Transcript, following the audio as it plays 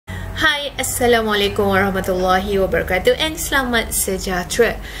Hai, Assalamualaikum warahmatullahi wabarakatuh and selamat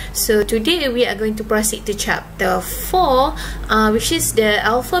sejahtera. So today we are going to proceed to chapter 4, which is the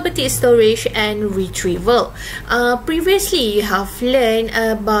Alphabetic Storage and Retrieval. Previously you have learned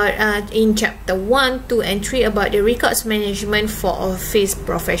about in chapter 1, 2 and 3 about the records management for office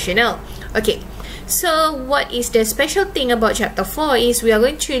professional. Okay, so what is the special thing about chapter 4 is we are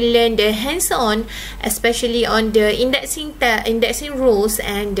going to learn the hands-on, especially on the indexing rules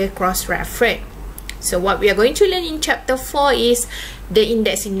and the cross-reference. So what we are going to learn in chapter 4 is the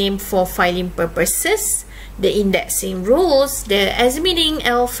indexing name for filing purposes, the indexing rules, the examining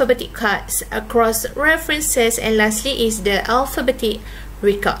alphabetic cards across references, and lastly is the alphabetic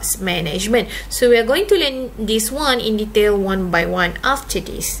records management. So we are going to learn this one in detail one by one after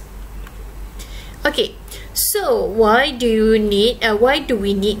this. Okay, so why do we need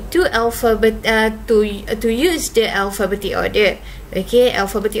to use the alphabetic order? Okay,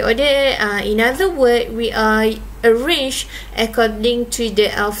 alphabetic order, in other words, we are arranged according to the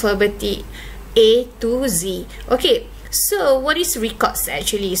alphabetic A to Z. Okay, so what is records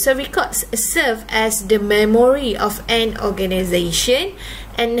actually? So records serve as the memory of an organization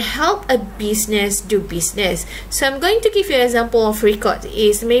and help a business do business. So I'm going to give you an example of records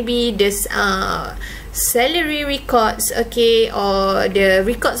is maybe this salary records, okay, or the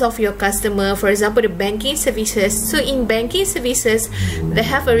records of your customer, for example the banking services. So in banking services they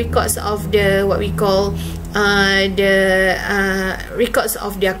have a records of the what we call records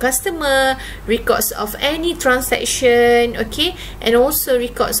of their customer, records of any transaction, okay, and also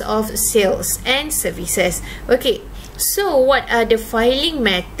records of sales and services. Okay, so what are the filing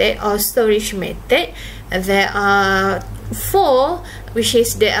method or storage method? There are 4, which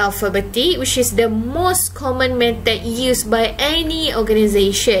is the alphabetic, which is the most common method used by any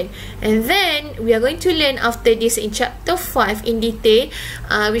organization. And then we are going to learn after this in chapter 5 in detail,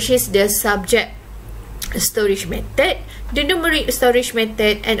 which is the subject storage method, the numeric storage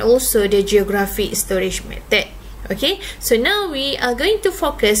method, and also the geographic storage method. Okay, so now we are going to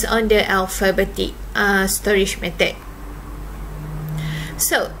focus on the alphabetic storage method.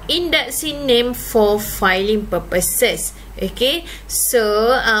 So indexing name for filing purposes. Okay,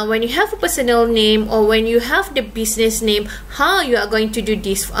 so when you have a personal name or when you have the business name, how you are going to do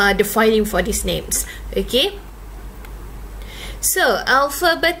this, the filing for these names. Okay, so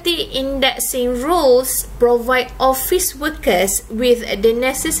alphabetic indexing rules provide office workers with the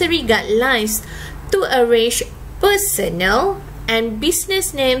necessary guidelines to arrange personal and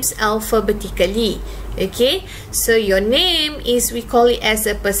business names alphabetically. Okay, so your name is, we call it as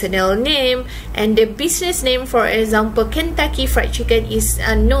a personal name, and the business name, for example Kentucky Fried Chicken, is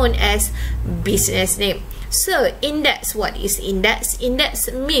known as business name. So index, what is index? Index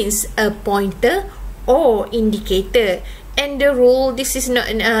means a pointer or indicator, and the rule, this is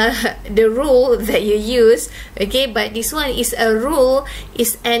not the rule that you use, okay, but this one is a rule,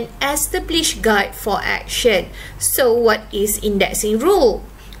 is an established guide for action. So what is indexing rule?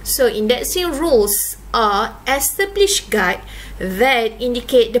 So indexing rules are established guide that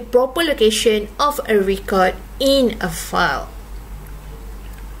indicate the proper location of a record in a file.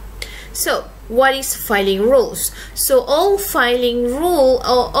 So what is filing rules? So all filing rule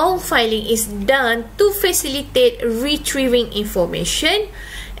or all filing is done to facilitate retrieving information,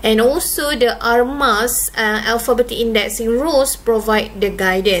 and also the ARMA's alphabetic indexing rules provide the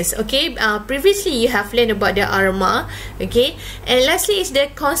guidance. Okay, previously you have learned about the ARMA. Okay, and lastly is the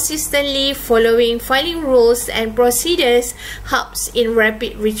consistently following filing rules and procedures helps in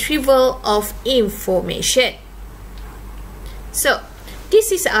rapid retrieval of information. So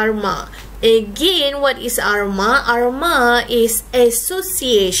this is ARMA. Again, what is ARMA? ARMA is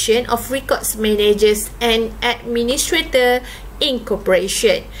Association of Records Managers and Administrator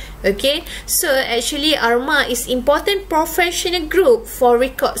Incorporation. Okay, so actually ARMA is important professional group for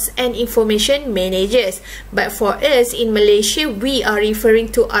records and information managers, but for us in Malaysia we are referring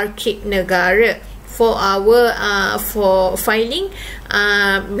to Arkib Negara for our for filing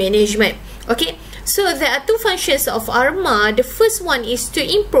management. Okay, so there are 2 functions of ARMA. The first one is to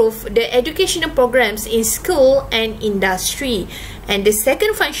improve the educational programs in school and industry, and the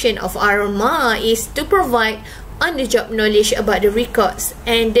second function of ARMA is to provide on-the-job knowledge about the records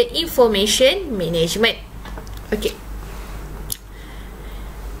and the information management. Okay,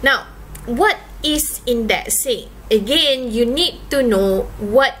 now what is indexing? Again, you need to know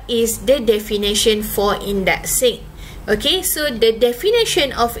what is the definition for indexing. Okay, so the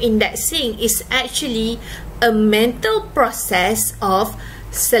definition of indexing is actually a mental process of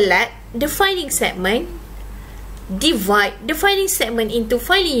select the filing segment, divide the filing segment into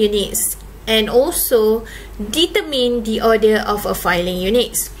filing units, and also determine the order of a filing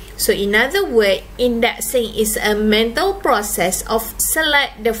unit. So in other words, indexing is a mental process of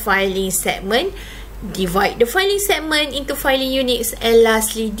select the filing segment, divide the filing segment into filing units, and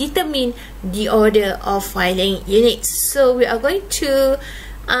lastly determine the order of filing units. So we are going to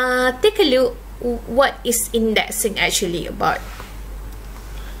take a look what is indexing actually about.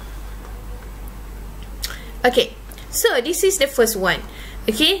 Okay, so this is the first one.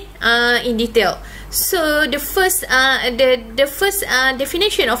 Okay, in detail. So the first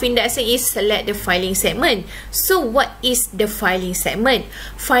definition of indexing is select the filing segment. So what is the filing segment?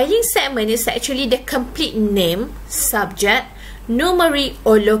 Filing segment is actually the complete name, subject, numeric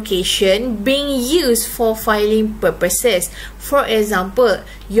or location being used for filing purposes. For example,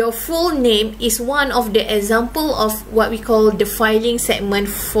 your full name is one of the example of what we call the filing segment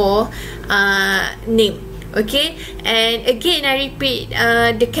for name. Okay, and again I repeat,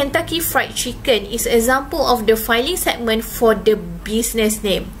 the Kentucky Fried Chicken is example of the filing segment for the business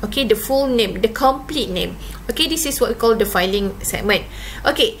name. Okay, the full name, the complete name. Okay, this is what we call the filing segment.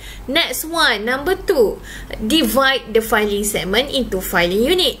 Okay, next one, number 2, divide the filing segment into filing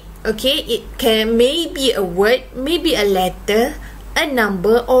unit. Okay, it can maybe a word, maybe a letter, a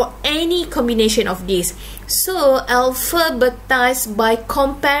number, or any combination of these. So alphabetize by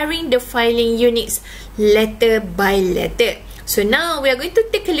comparing the filing units letter by letter. So now we are going to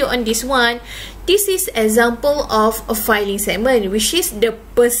take a look on this one. This is example of a filing segment, which is the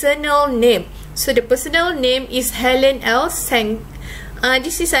personal name. So the personal name is Helen L.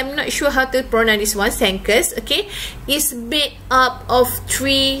 This is, I'm not sure how to pronounce this one, Sanchez. Okay, is made up of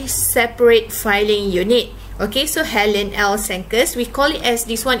 3 separate filing unit. Okay, so Helen L. Sanchez, we call it as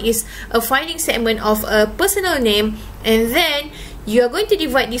this one is a filing segment of a personal name, and then you are going to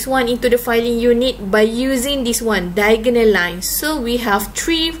divide this one into the filing unit by using this one, diagonal line. So we have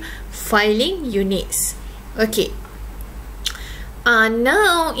 3 filing units. Okay.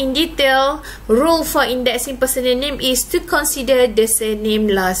 Now in detail, rule for indexing personal name is to consider the surname,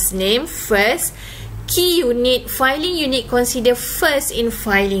 last name first. Key unit, filing unit consider first in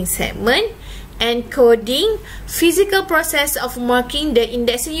filing segment. Encoding, physical process of marking the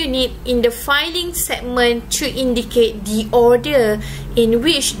indexing unit in the filing segment to indicate the order in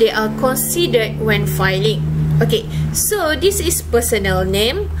which they are considered when filing. Okay, so this is personal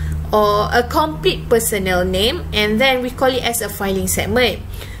name or a complete personal name, and then we call it as a filing segment.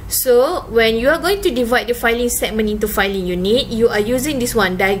 So when you are going to divide the filing segment into filing unit, you are using this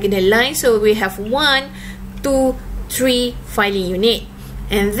one, diagonal line. So we have 1, 2, 3 filing unit,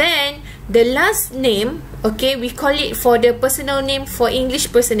 and then the last name, okay, we call it for the personal name, for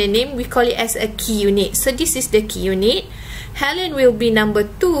English personal name, we call it as a key unit. So this is the key unit. Helen will be number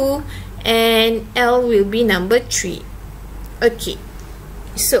 2 and L will be number 3. Okay,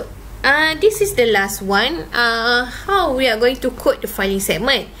 so this is the last one, how we are going to code the filing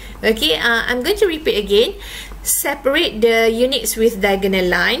segment. Okay, I'm going to repeat again. Separate the units with diagonal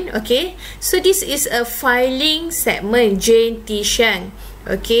line. Okay, so this is a filing segment, Jane T. Shang.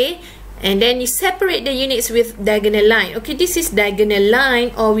 Okay, and then you separate the units with diagonal line. Okay, this is diagonal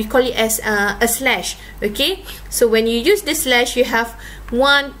line, or we call it as a slash. Okay, so when you use the slash, you have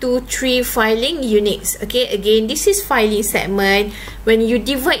 1, 2, 3 filing units. Okay, again, this is filing segment. When you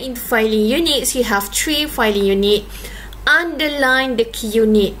divide into filing units, you have 3 filing unit. Underline the key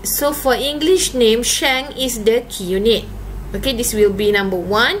unit. So for English name, Shang is the key unit. Okay, this will be number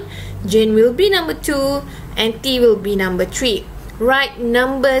 1, Jane will be number 2, and T will be number 3. Write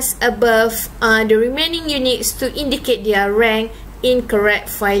numbers above the remaining units to indicate their rank in correct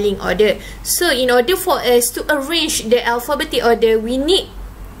filing order. So in order for us to arrange the alphabetic order, we need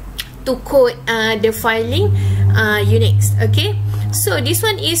to code the filing units. Okay, so this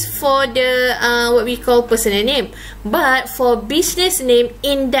one is for the what we call personal name, but for business name,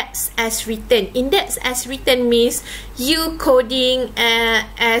 index as written. Index as written means you coding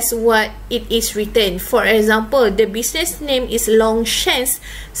as what it is written. For example, the business name is Longshanks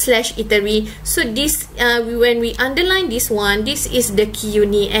 / Eatery. So this when we underline this one, this is the key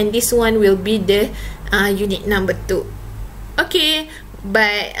unit, and this one will be the unit number 2. Okay,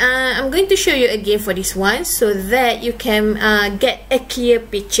 but I'm going to show you again for this one so that you can get a clear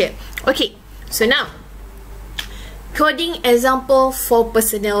picture. Okay, so now coding example for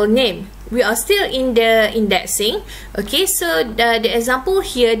personal name. We are still in the indexing. Okay, so the example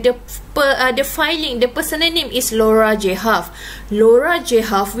here, the filing, the personal name is Laura J. Huff. Laura J.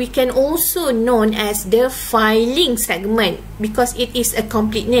 Huff, we can also known as the filing segment because it is a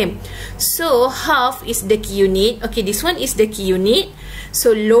complete name. So Huff is the key unit. Okay, this one is the key unit.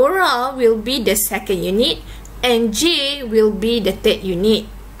 So Laura will be the second unit, and J will be the third unit.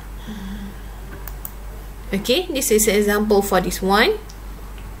 Okay, this is an example for this one.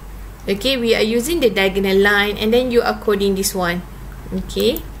 Okay, we are using the diagonal line, and then you are coding this one.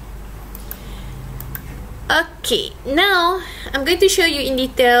 Okay. Okay, now I'm going to show you in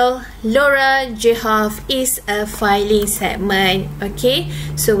detail. Laura J-half is a filing segment. Okay,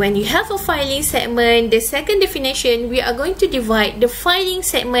 so when you have a filing segment, the second definition, we are going to divide the filing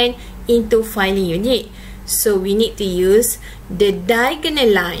segment into filing unit. So we need to use the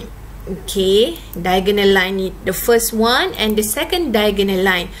diagonal line. Okay, diagonal line, the first one and the second diagonal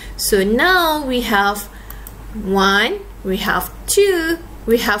line. So now we have 1, we have 2,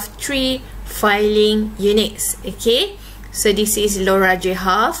 we have 3 filing units. Okay, so this is Laura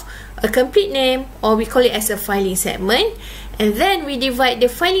J-half, a complete name, or we call it as a filing segment. And then we divide the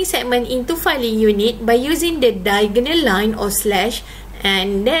filing segment into filing unit by using the diagonal line or slash.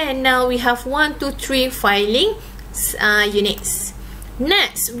 And then now we have 1, 2, 3 filing units.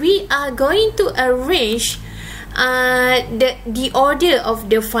 Next, we are going to arrange the order of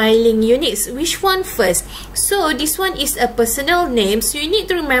the filing units. Which one first? So this one is a personal name, so you need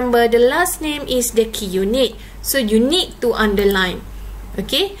to remember the last name is the key unit, so you need to underline.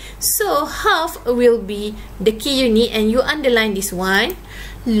 Okay, so half will be the key unit, and you underline this one.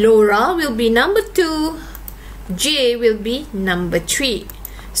 Laura will be number 2, J will be number 3.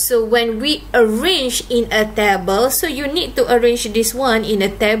 So when we arrange in a table, so you need to arrange this one in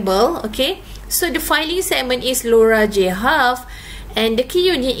a table. Okay, so the filing segment is Laura J-half, and the key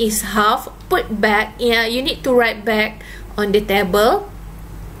unit is half. Put back, you need to write back on the table.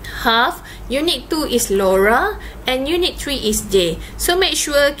 Half, unit 2 is Laura, and unit 3 is J. So make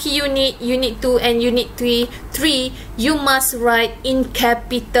sure key unit, unit 2 and unit 3 you must write in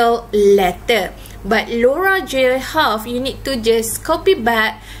capital letter. But Laura J-half, you need to just copy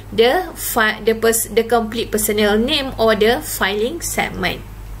back the complete personal name or the filing segment.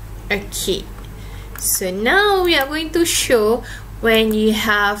 Okay, so now we are going to show when you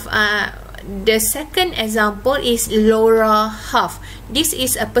have the second example is Laura half. This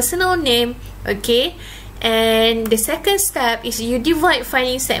is a personal name. Okay, and the second step is you divide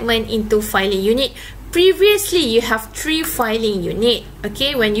filing segment into filing unit. Previously, you have 3 filing unit.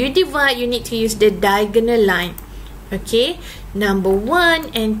 Okay, when you divide, you need to use the diagonal line. Okay, number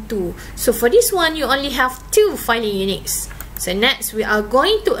 1 and 2. So for this one, you only have 2 filing units. So next, we are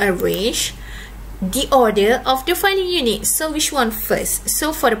going to arrange the order of the filing unit. So which one first?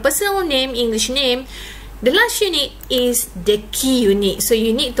 So for the personal name, English name, the last unit is the key unit, so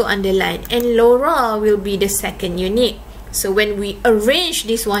you need to underline, and Laura will be the second unit. So when we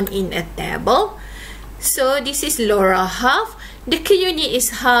arrange this one in a table, so this is Laura half, the key unit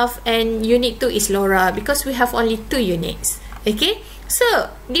is half, and unit 2 is Laura, because we have only 2 units. Okay, so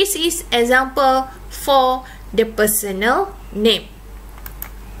this is example for the personal name.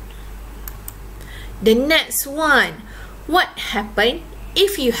 The next one, what happen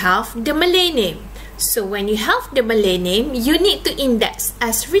if you have the Malay name? So when you have the Malay name, you need to index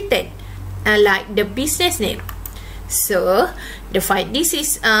as written, like the business name. So this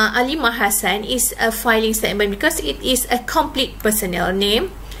is Alimah Hassan is a filing segment because it is a complete personal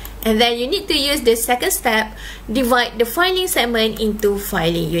name. And then you need to use the second step, divide the filing segment into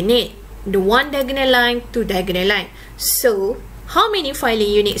filing unit. The 1 diagonal line, 2 diagonal line. So how many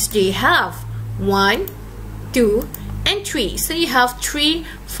filing units do you have? 1, 2, and 3. So you have 3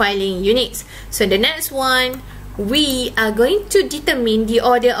 filing units. So the next one, we are going to determine the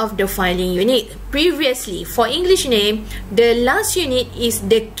order of the filing unit. Previously, for English name, the last unit is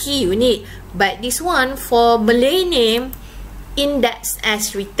the key unit. But this one, for Malay name, index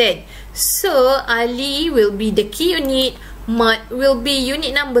as written. So Ali will be the key unit, Mat will be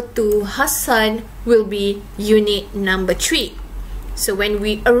unit number 2, Hassan will be unit number 3. So when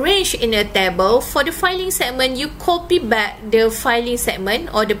we arrange in a table, for the filing segment, you copy back the filing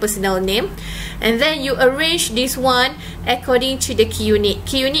segment or the personal name, and then you arrange this one according to the key unit.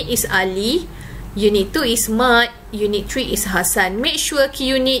 Key unit is Ali, unit 2 is Mat, unit 3 is Hassan. Make sure key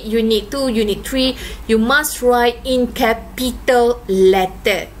unit, unit 2, unit 3, you must write in capital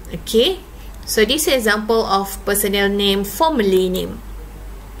letter. Okay, so this is example of personal name for Malay name.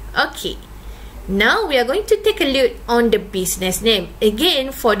 Okay, now we are going to take a look on the business name.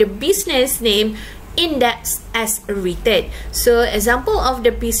 Again, for the business name, index as written. So example of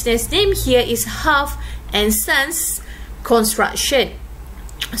the business name here is Half and Sons Construction.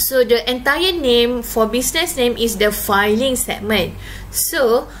 So the entire name for business name is the filing segment.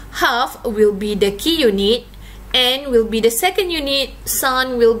 So Half will be the key unit, N will be the second unit,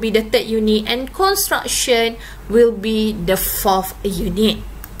 Son will be the third unit, and Construction will be the 4th unit.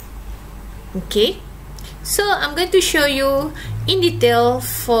 Okay, so I'm going to show you in detail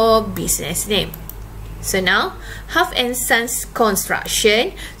for business name. So now, half and sons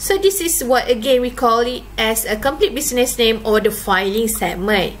construction. So this is what again we call it as a complete business name or the filing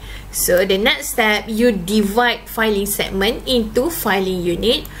segment. So the next step, you divide filing segment into filing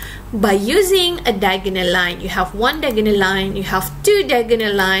unit by using a diagonal line. You have one diagonal line, you have two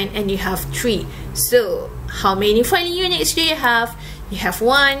diagonal line, and you have three. So how many filing units do you have? You have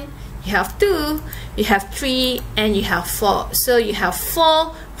one, you have two, you have three, and you have four. So you have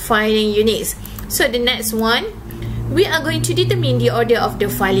four filing units. So the next one, we are going to determine the order of the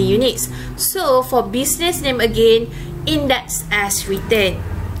filing units. So for business name again, index as written.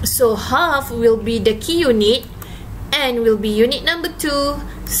 So half will be the key unit, and will be unit number 2,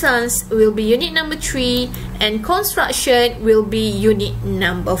 sons will be unit number 3, and construction will be unit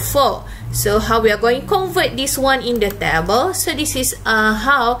number 4. So how we are going to convert this one in the table. So this is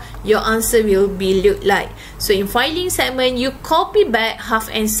how your answer will be look like. So in filing segment, you copy back half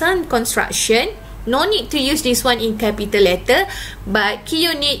and son construction. No need to use this one in capital letter, but key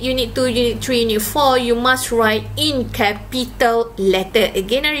unit, unit 2, unit 3, unit 4, you must write in capital letter.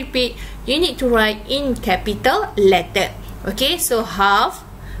 Again, I repeat, you need to write in capital letter. Okay, so half,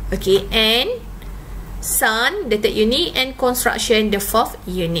 okay, and son, the third unit, and construction, the fourth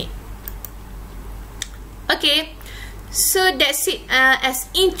unit. Okay, so that's it as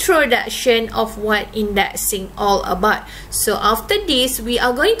introduction of what indexing all about. So after this, we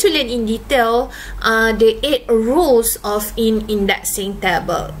are going to learn in detail the 8 rules of indexing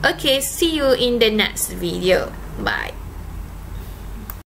table. Okay, see you in the next video. Bye.